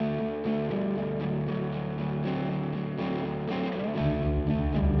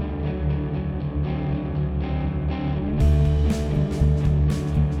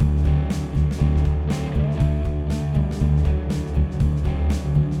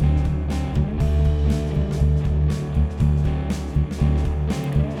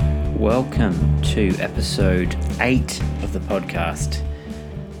welcome to episode 8 of the podcast.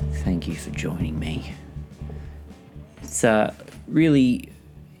 Thank you for joining me. It's really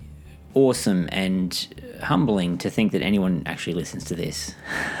awesome and humbling to think that anyone actually listens to this.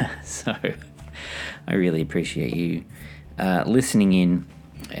 So I really appreciate you listening in,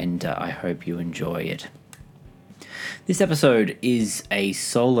 and I hope you enjoy it. This episode is a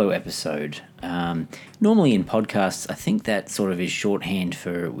solo episode. Normally in podcasts, I think that sort of is shorthand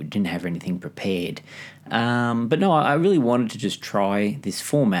for we didn't have anything prepared. But no, I really wanted to just try this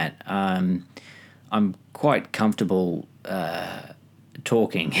format. I'm quite comfortable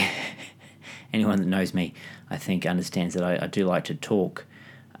talking. Anyone that knows me, I think, understands that I do like to talk.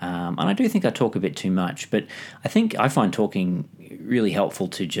 And I do think I talk a bit too much, but I find talking really helpful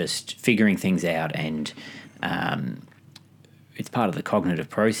to just figuring things out, and it's part of the cognitive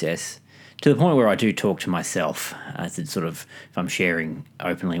process, to the point where I do talk to myself. As it's sort of, if I'm sharing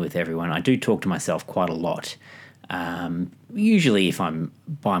openly with everyone, I do talk to myself quite a lot. Usually if I'm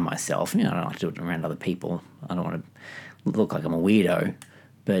by myself, I don't like to do it around other people. I don't want to look like I'm a weirdo,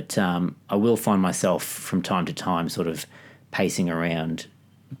 but I will find myself from time to time sort of pacing around,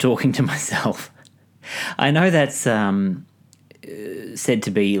 talking to myself. I know that's said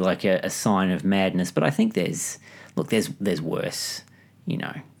to be like a sign of madness, but I think there's worse.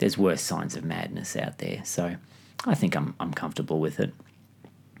 There's worse signs of madness out there. So I think I'm comfortable with it.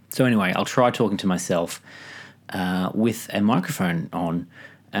 So anyway, I'll try talking to myself with a microphone on.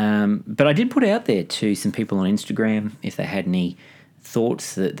 But I did put out there to some people on Instagram if they had any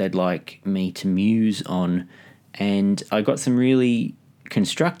thoughts that they'd like me to muse on. And I got some really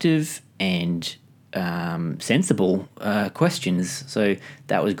constructive and sensible questions, so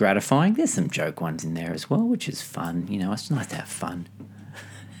that was gratifying. There's some joke ones in there as well, which is fun. It's nice to have fun.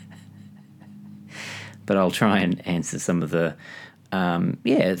 But I'll try and answer some of the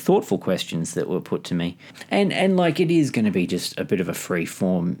thoughtful questions that were put to me, and like it is going to be just a bit of a free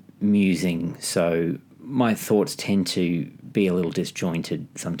form musing, so my thoughts tend to be a little disjointed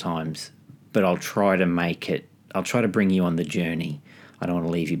sometimes, but I'll try to bring you on the journey. I don't want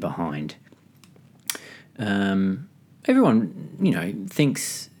to leave you behind. Everyone,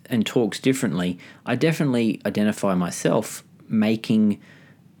 thinks and talks differently. I definitely identify myself making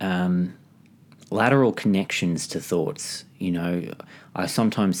lateral connections to thoughts. I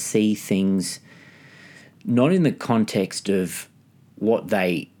sometimes see things not in the context of what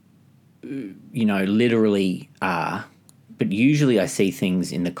they, literally are, but usually I see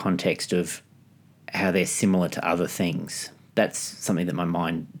things in the context of how they're similar to other things. That's something that my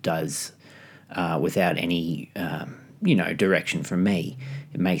mind does without any, direction from me.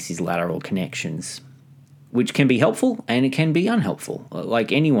 It makes these lateral connections, which can be helpful and it can be unhelpful.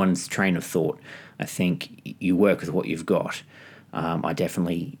 Like anyone's train of thought, I think you work with what you've got. I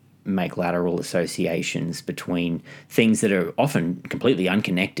definitely make lateral associations between things that are often completely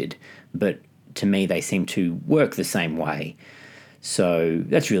unconnected, but to me they seem to work the same way. So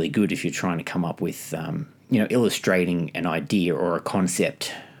that's really good if you're trying to come up with, illustrating an idea or a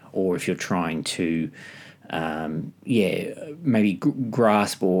concept, or if you're trying to, maybe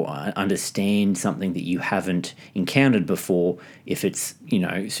grasp or understand something that you haven't encountered before, if it's,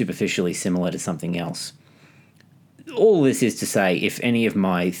 superficially similar to something else. All this is to say, if any of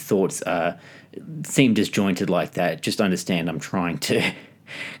my thoughts seem disjointed like that, just understand I'm trying to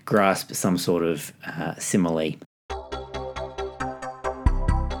grasp some sort of simile.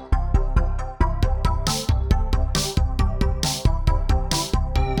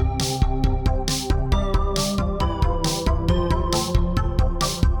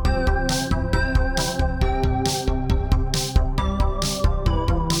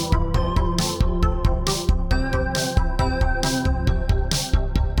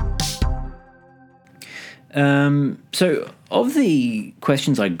 So of the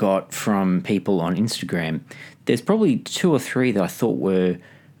questions I got from people on Instagram, there's probably 2 or 3 that I thought were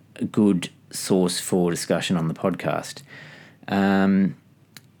a good source for discussion on the podcast.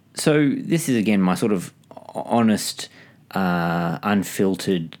 So this is, again, my sort of honest,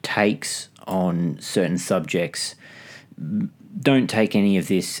 unfiltered takes on certain subjects. Don't take any of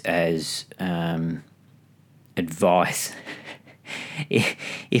this as advice.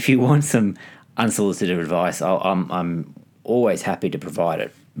 If you want some unsolicited advice, I'm always happy to provide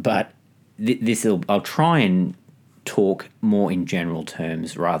it. But I'll try and talk more in general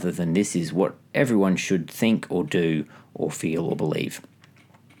terms rather than this is what everyone should think or do or feel or believe.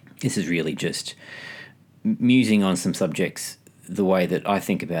 This is really just musing on some subjects the way that I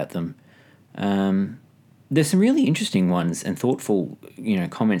think about them. there's some really interesting ones and thoughtful,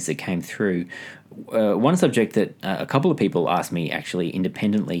 comments that came through. One subject that a couple of people asked me actually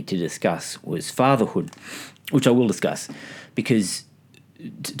independently to discuss was fatherhood, which I will discuss because,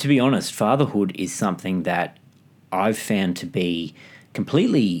 to be honest, fatherhood is something that I've found to be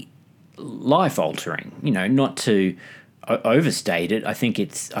completely life-altering. Not to overstate it. I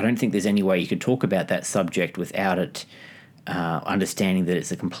don't think there's any way you could talk about that subject without it understanding that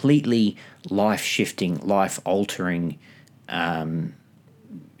it's a completely life-shifting, life-altering,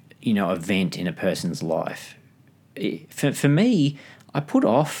 event in a person's life. For me, I put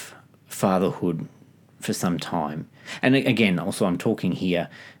off fatherhood for some time. And again, also I'm talking here,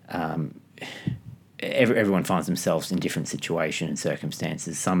 everyone finds themselves in different situations and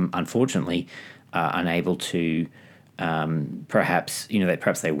circumstances. Some, unfortunately, are unable to, perhaps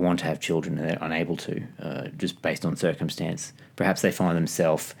they want to have children and they're unable to, just based on circumstance. Perhaps they find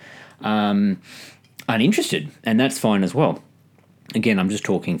themselves uninterested, and that's fine as well. Again, I'm just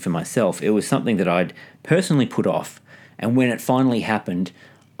talking for myself. It was something that I'd personally put off, and when it finally happened,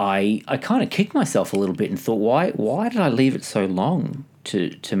 I kind of kicked myself a little bit and thought, why did I leave it so long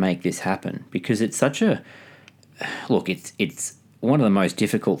to make this happen? Because it's such a look. It's one of the most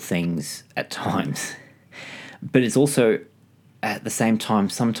difficult things at times, but it's also at the same time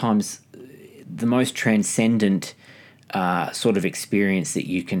sometimes the most transcendent sort of experience that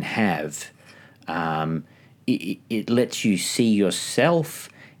you can have. It lets you see yourself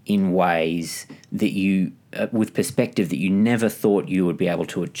in ways that you, with perspective that you never thought you would be able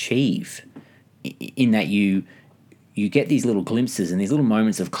to achieve. In that you get these little glimpses and these little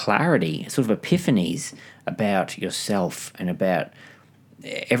moments of clarity, sort of epiphanies about yourself and about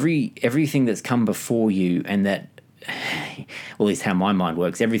everything that's come before you, and that, well, at least how my mind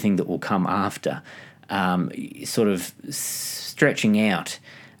works, everything that will come after, sort of stretching out.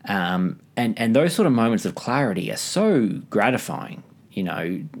 And those sort of moments of clarity are so gratifying.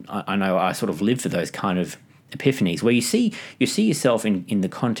 I know I sort of live for those kind of epiphanies where you see yourself in the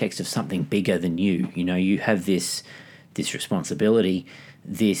context of something bigger than you. You have this responsibility,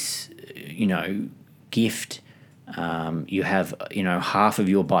 this gift. You have half of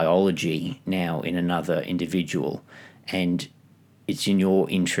your biology now in another individual, and it's in your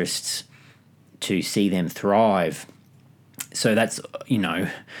interests to see them thrive. So that's,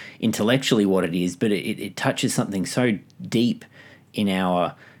 intellectually what it is, but it touches something so deep in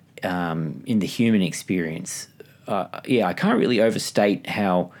our, in the human experience. I can't really overstate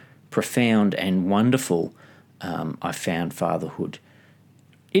how profound and wonderful I found fatherhood.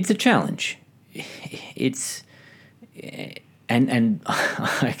 It's a challenge. And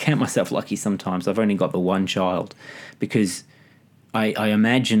I count myself lucky sometimes. I've only got the one child, because I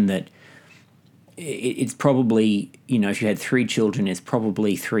imagine that it's probably, if you had 3 children, it's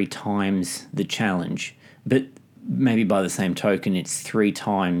probably 3 times the challenge. But maybe by the same token, it's 3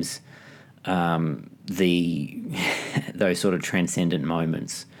 times those sort of transcendent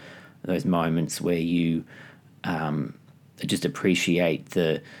moments, those moments where you just appreciate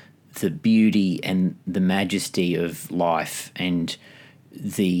the beauty and the majesty of life, and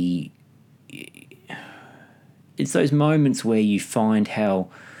it's those moments where you find how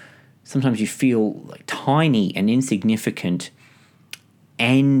sometimes you feel like tiny and insignificant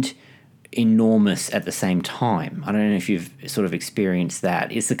and enormous at the same time. I don't know if you've sort of experienced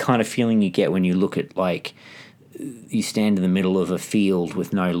that. It's the kind of feeling you get when you look at, like, you stand in the middle of a field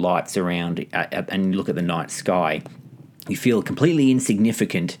with no lights around and you look at the night sky. You feel completely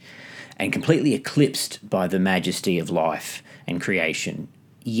insignificant and completely eclipsed by the majesty of life and creation.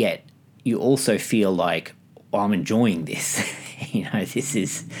 Yet you also feel like, oh, I'm enjoying this. This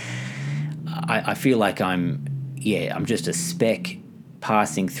is... I feel like I'm just a speck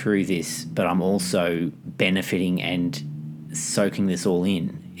passing through this, but I'm also benefiting and soaking this all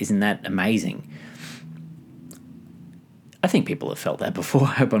in. Isn't that amazing? I think people have felt that before.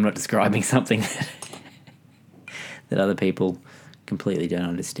 I hope I'm not describing something that other people completely don't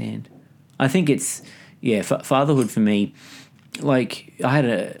understand. I think it's, fatherhood for me, like, I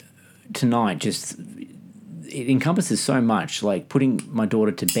had tonight, just, it encompasses so much. Like, putting my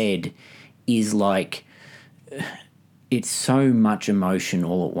daughter to bed is like, it's so much emotion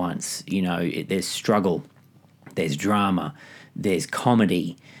all at once. There's struggle, there's drama, there's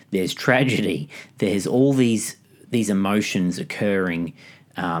comedy, there's tragedy, there's all these emotions occurring,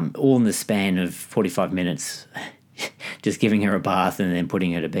 all in the span of 45 minutes, just giving her a bath and then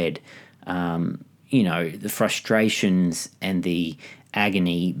putting her to bed. The frustrations and the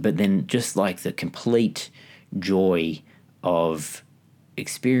agony, but then just like the complete joy of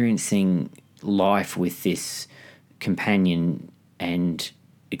experiencing life with this companion and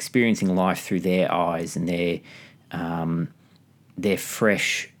experiencing life through their eyes and their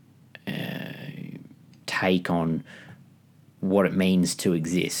fresh take on what it means to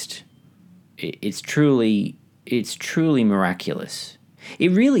exist. It's truly miraculous.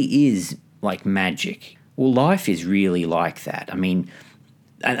 It really is like magic. Well, life is really like that. I mean,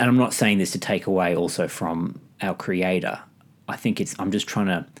 and I'm not saying this to take away also from our Creator. I think I'm just trying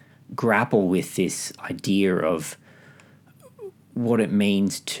to grapple with this idea of what it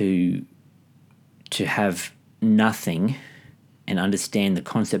means to have nothing and understand the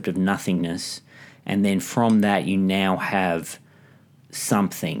concept of nothingness, and then from that you now have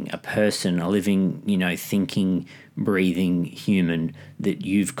something, a person, a living, thinking, breathing human that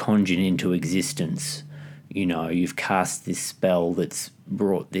you've conjured into existence. You've cast this spell that's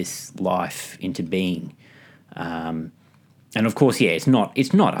brought this life into being. And of course, it's not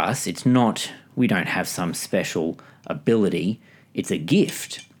us. It's not, we don't have some special ability. It's a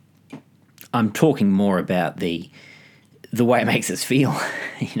gift. I'm talking more about the way it makes us feel.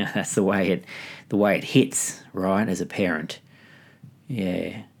 That's the way it hits, right, as a parent.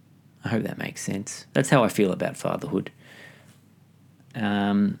 Yeah, I hope that makes sense. That's how I feel about fatherhood.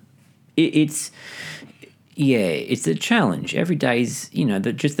 It's a challenge. Every day's,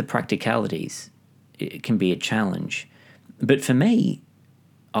 just the practicalities. It can be a challenge. But for me,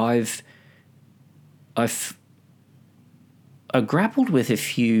 I've grappled with a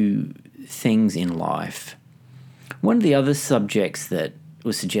few things in life. One of the other subjects that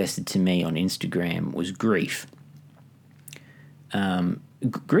was suggested to me on Instagram was grief.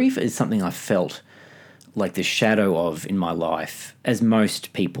 Grief is something I felt like the shadow of in my life, as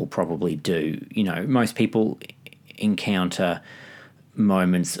most people probably do. Most people encounter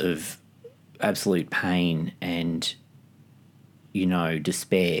moments of absolute pain and,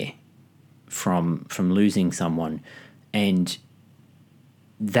 despair from losing someone, and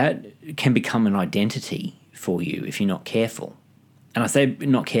that can become an identity for you if you're not careful. And I say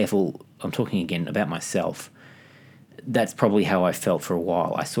not careful, I'm talking again about myself. That's probably how I felt for a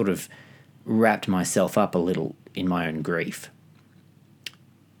while. I sort of wrapped myself up a little in my own grief.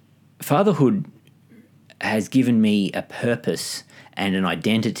 Fatherhood has given me a purpose and an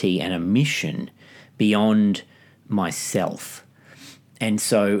identity and a mission beyond myself. And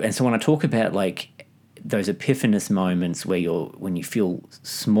so when I talk about like those epiphanous moments when you feel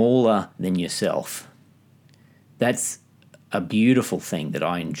smaller than yourself, that's a beautiful thing that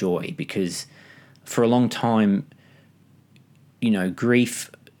I enjoy, because for a long time, grief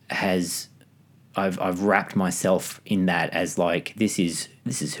has, I've wrapped myself in that as like, this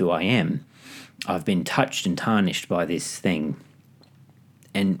is who I am. I've been touched and tarnished by this thing.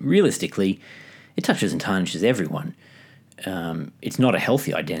 And realistically, it touches and tarnishes everyone. It's not a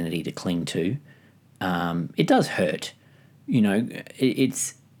healthy identity to cling to. It does hurt.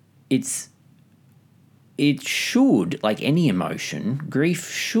 It should, like any emotion,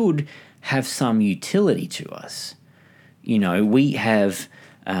 grief should have some utility to us. We have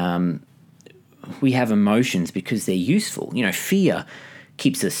emotions because they're useful. Fear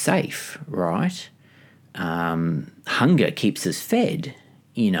keeps us safe, right? Hunger keeps us fed.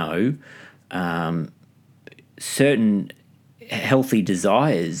 Certain healthy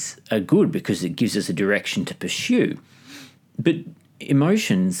desires are good because it gives us a direction to pursue. But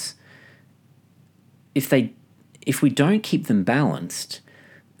emotions, if we don't keep them balanced,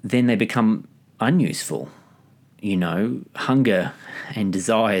 then they become unuseful. Hunger and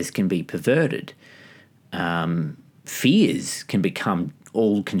desires can be perverted. Fears can become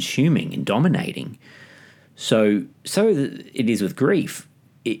all-consuming and dominating. So it is with grief.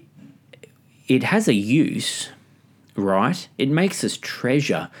 It has a use, right? It makes us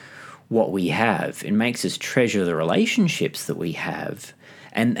treasure what we have. It makes us treasure the relationships that we have.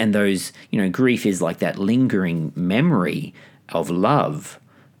 And those, grief is like that lingering memory of love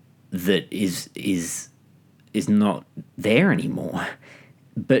that is not there anymore.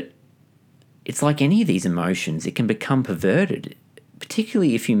 But it's like any of these emotions, it can become perverted,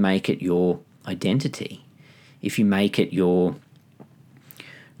 particularly if you make it your identity, if you make it your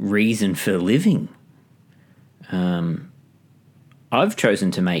reason for living. I've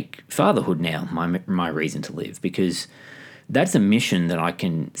chosen to make fatherhood now my reason to live, because that's a mission that I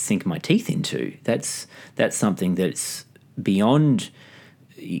can sink my teeth into. That's something that's beyond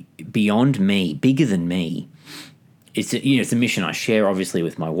me, bigger than me. It's a mission I share obviously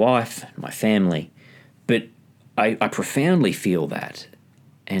with my wife, my family, but I profoundly feel that.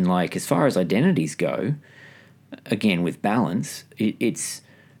 And like, as far as identities go, again with balance, it's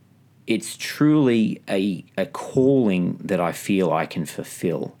truly a calling that I feel I can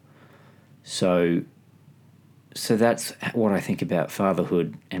fulfill. So So that's what I think about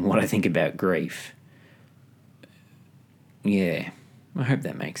fatherhood and what I think about grief. Yeah, I hope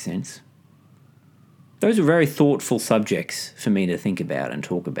that makes sense. Those are very thoughtful subjects for me to think about and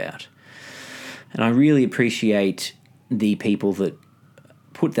talk about. And I really appreciate the people that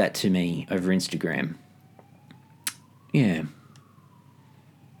put that to me over Instagram. Yeah.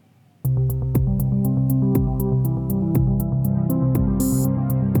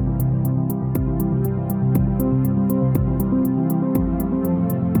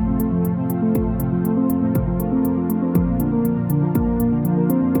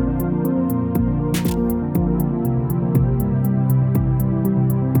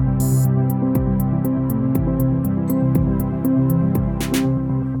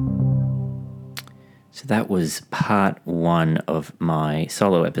 So that was part one of my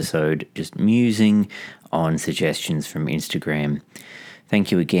solo episode, just musing on suggestions from Instagram.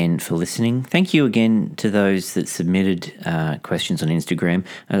 Thank you again for listening. Thank you again to those that submitted questions on Instagram.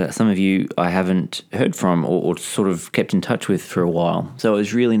 Some of you I haven't heard from or sort of kept in touch with for a while. So it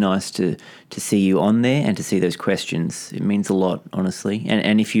was really nice to see you on there and to see those questions. It means a lot, honestly.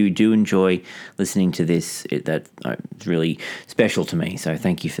 And if you do enjoy listening to this, that's really special to me. So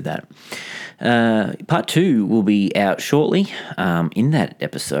thank you for that. Part 2 will be out shortly. In that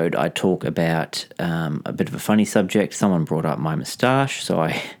episode, I talk about a bit of a funny subject. Someone brought up my moustache, so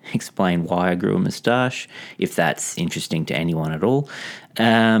I explain why I grew a moustache, if that's interesting to anyone at all.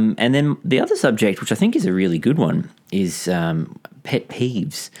 And then the other subject, which I think is a really good one, is pet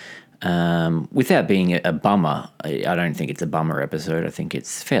peeves. Without being a bummer, I don't think it's a bummer episode. I think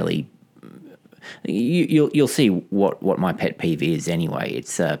it's fairly... You'll see what my pet peeve is anyway.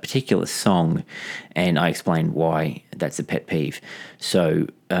 It's a particular song, and I explain why that's a pet peeve. So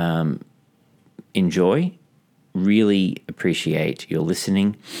enjoy. Really appreciate your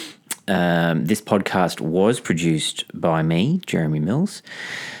listening. This podcast was produced by me, Jeremy Mills.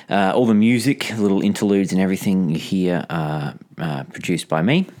 All the music, little interludes and everything you hear are produced by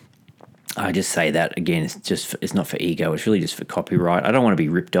me. I just say that again, it's not for ego, it's really just for copyright. I don't want to be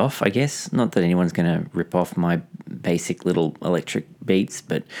ripped off, I guess. Not that anyone's going to rip off my basic little electric beats,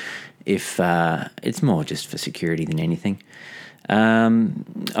 but if it's more just for security than anything. I'm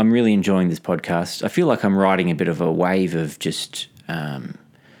really enjoying this podcast. I feel like I'm riding a bit of a wave of just, I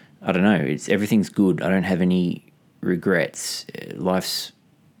don't know, everything's good. I don't have any regrets. Life's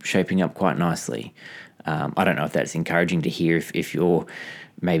shaping up quite nicely. I don't know if that's encouraging to hear if you're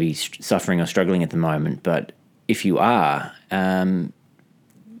maybe suffering or struggling at the moment, but if you are,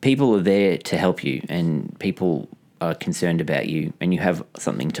 people are there to help you, and people are concerned about you, and you have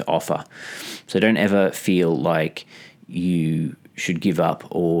something to offer. So don't ever feel like you should give up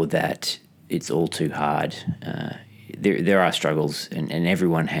or that it's all too hard. There are struggles, and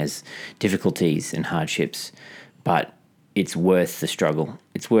everyone has difficulties and hardships, but it's worth the struggle.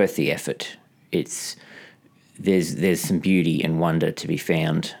 It's worth the effort. There's some beauty and wonder to be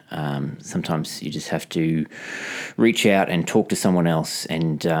found. Sometimes you just have to reach out and talk to someone else.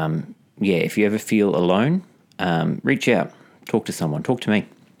 And if you ever feel alone, reach out, talk to someone, talk to me.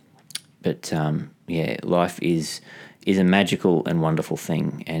 But life is a magical and wonderful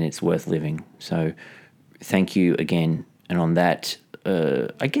thing, and it's worth living. So thank you again. And on that,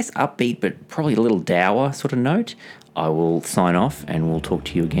 I guess upbeat but probably a little dour sort of note, I will sign off, and we'll talk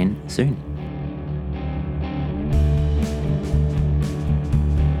to you again soon.